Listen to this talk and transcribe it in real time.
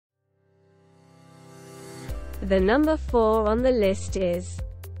The number 4 on the list is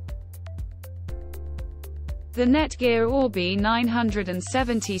the Netgear Orbi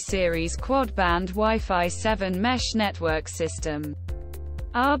 970 series quad-band Wi-Fi 7 mesh network system.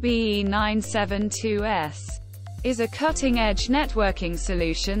 RBE972S is a cutting-edge networking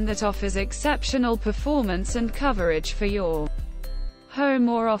solution that offers exceptional performance and coverage for your home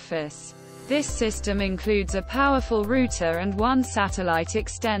or office. This system includes a powerful router and one satellite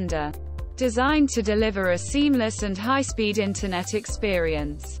extender, designed to deliver a seamless and high-speed internet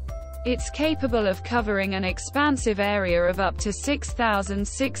experience. It's capable of covering an expansive area of up to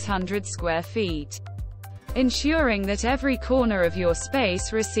 6,600 square feet, ensuring that every corner of your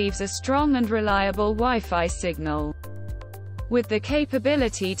space receives a strong and reliable Wi-Fi signal. With the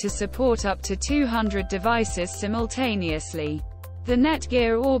capability to support up to 200 devices simultaneously, the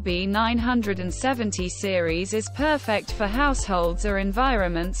Netgear Orbi 970 series is perfect for households or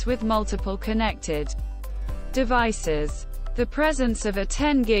environments with multiple connected devices. The presence of a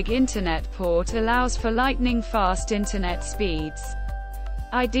 10 gig internet port allows for lightning-fast internet speeds,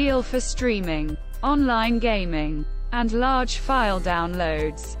 ideal for streaming, online gaming, and large file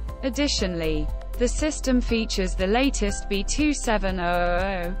downloads. Additionally, the system features the latest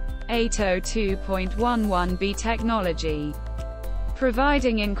B2700 802.11b technology,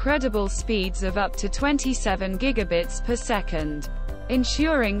 providing incredible speeds of up to 27 gigabits per second,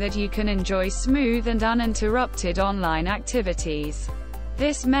 ensuring that you can enjoy smooth and uninterrupted online activities.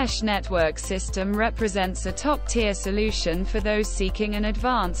 This mesh network system represents a top-tier solution for those seeking an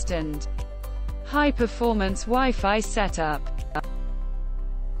advanced and high-performance Wi-Fi setup.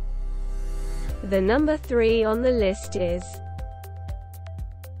 The number 3 on the list is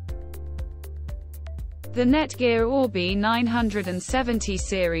the Netgear Orbi 970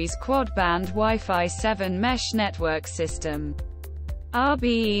 series quad-band Wi-Fi 7 mesh network system.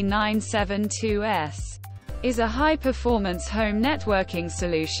 RBE972S is a high-performance home networking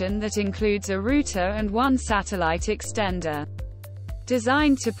solution that includes a router and one satellite extender,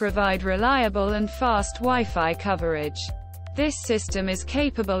 designed to provide reliable and fast Wi-Fi coverage. This system is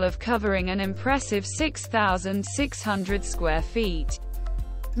capable of covering an impressive 6,600 square feet,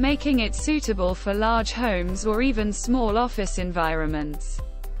 making it suitable for large homes or even small office environments.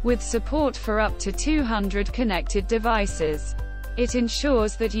 With support for up to 200 connected devices, it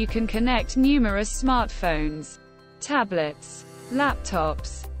ensures that you can connect numerous smartphones, tablets,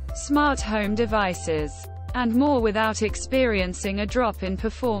 laptops, smart home devices, and more without experiencing a drop in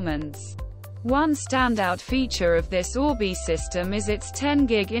performance. One standout feature of this Orbi system is its 10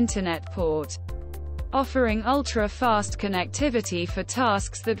 gig internet port, offering ultra-fast connectivity for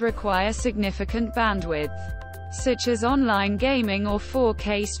tasks that require significant bandwidth, such as online gaming or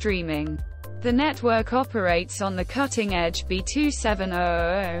 4K streaming. The network operates on the cutting-edge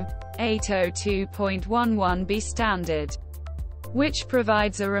B2700 802.11b standard, which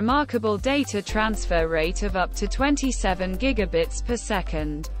provides a remarkable data transfer rate of up to 27 gigabits per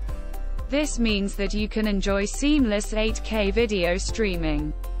second. This means that you can enjoy seamless 8K video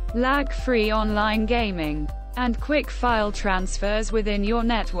streaming, lag-free online gaming, and quick file transfers within your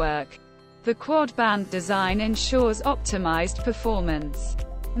network. The quad-band design ensures optimized performance,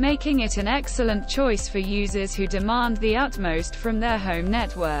 making it an excellent choice for users who demand the utmost from their home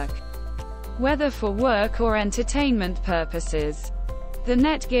network, whether for work or entertainment purposes. The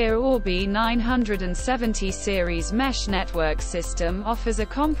Netgear Orbi 970 series mesh network system offers a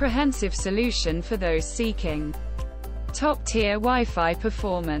comprehensive solution for those seeking top-tier Wi-Fi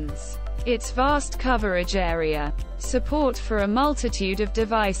performance. Its vast coverage area, support for a multitude of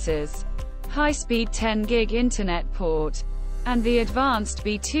devices, high-speed 10 gig internet port, and the advanced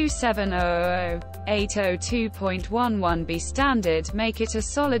B2700 802.11b standard make it a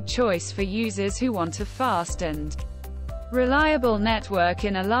solid choice for users who want a fast and reliable network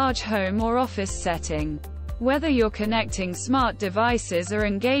in a large home or office setting. Whether you're connecting smart devices or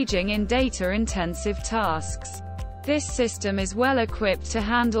engaging in data-intensive tasks, this system is well equipped to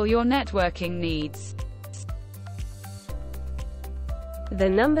handle your networking needs. The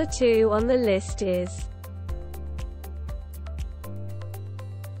number 2 on the list is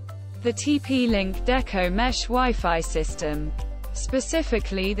the TP-Link Deco Mesh Wi-Fi system.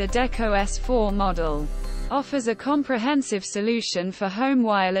 Specifically, the Deco S4 model offers a comprehensive solution for home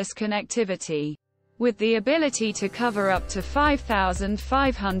wireless connectivity, with the ability to cover up to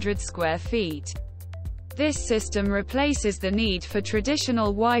 5,500 square feet. This system replaces the need for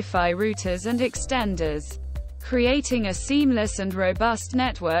traditional Wi-Fi routers and extenders, creating a seamless and robust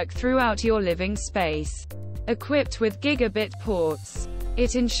network throughout your living space. Equipped with gigabit ports,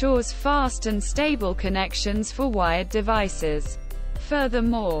 it ensures fast and stable connections for wired devices.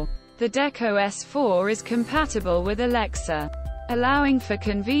 Furthermore, The Deco S4 is compatible with Alexa, allowing for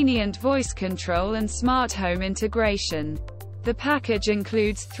convenient voice control and smart home integration. The package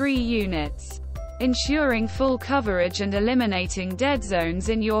includes 3 units, ensuring full coverage and eliminating dead zones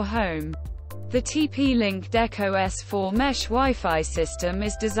in your home. The TP-Link Deco S4 Mesh Wi-Fi system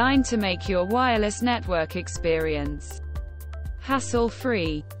is designed to make your wireless network experience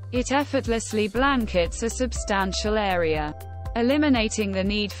hassle-free. It effortlessly blankets a substantial area, eliminating the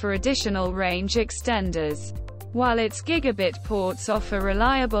need for additional range extenders, while its gigabit ports offer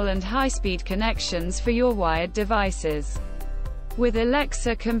reliable and high-speed connections for your wired devices. With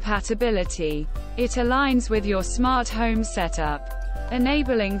Alexa compatibility, it aligns with your smart home setup,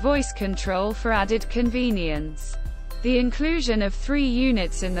 enabling voice control for added convenience. The inclusion of 3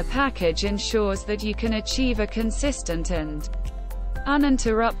 units in the package ensures that you can achieve a consistent and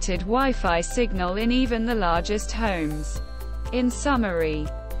uninterrupted Wi-Fi signal in even the largest homes. In summary,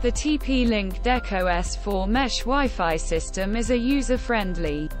 the TP-Link Deco S4 Mesh Wi-Fi system is a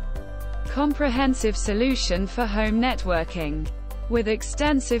user-friendly, comprehensive solution for home networking. With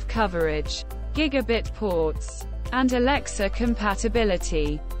extensive coverage, gigabit ports, and Alexa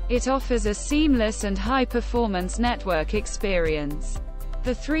compatibility, it offers a seamless and high-performance network experience.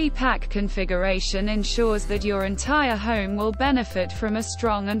 The 3-pack configuration ensures that your entire home will benefit from a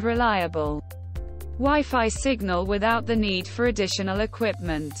strong and reliable Wi-Fi signal without the need for additional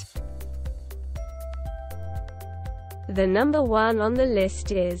equipment. The number 1 on the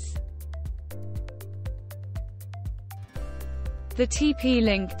list is the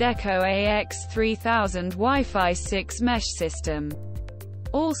TP-Link Deco AX3000 Wi-Fi 6 Mesh System,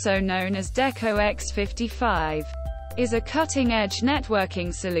 also known as Deco X55, is a cutting-edge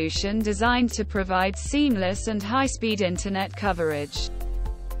networking solution designed to provide seamless and high-speed internet coverage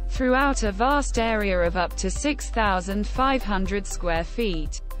throughout a vast area of up to 6,500 square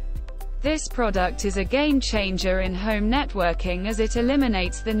feet. This product is a game-changer in home networking as it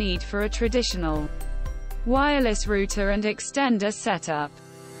eliminates the need for a traditional wireless router and extender setup.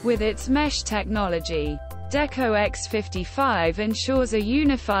 With its mesh technology, Deco X55 ensures a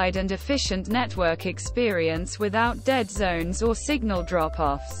unified and efficient network experience without dead zones or signal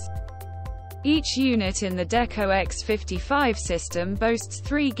drop-offs. Each unit in the Deco X55 system boasts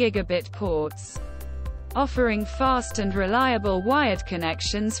 3 gigabit ports, offering fast and reliable wired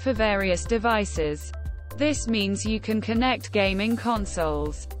connections for various devices. This means you can connect gaming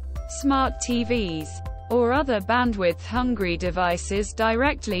consoles, smart TVs, or other bandwidth-hungry devices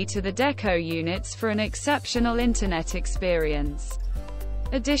directly to the Deco units for an exceptional internet experience.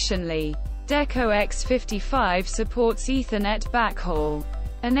 Additionally, Deco X55 supports Ethernet backhaul,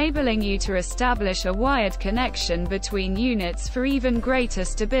 enabling you to establish a wired connection between units for even greater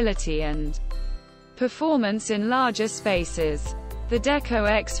stability and performance in larger spaces. The Deco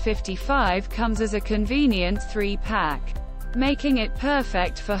X55 comes as a convenient 3-pack, making it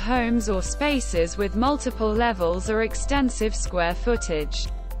perfect for homes or spaces with multiple levels or extensive square footage.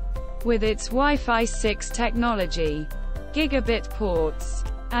 With its Wi-Fi 6 technology, gigabit ports,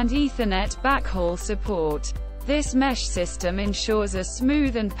 and Ethernet backhaul support, this mesh system ensures a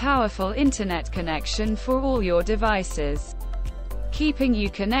smooth and powerful internet connection for all your devices, keeping you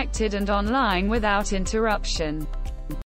connected and online without interruption.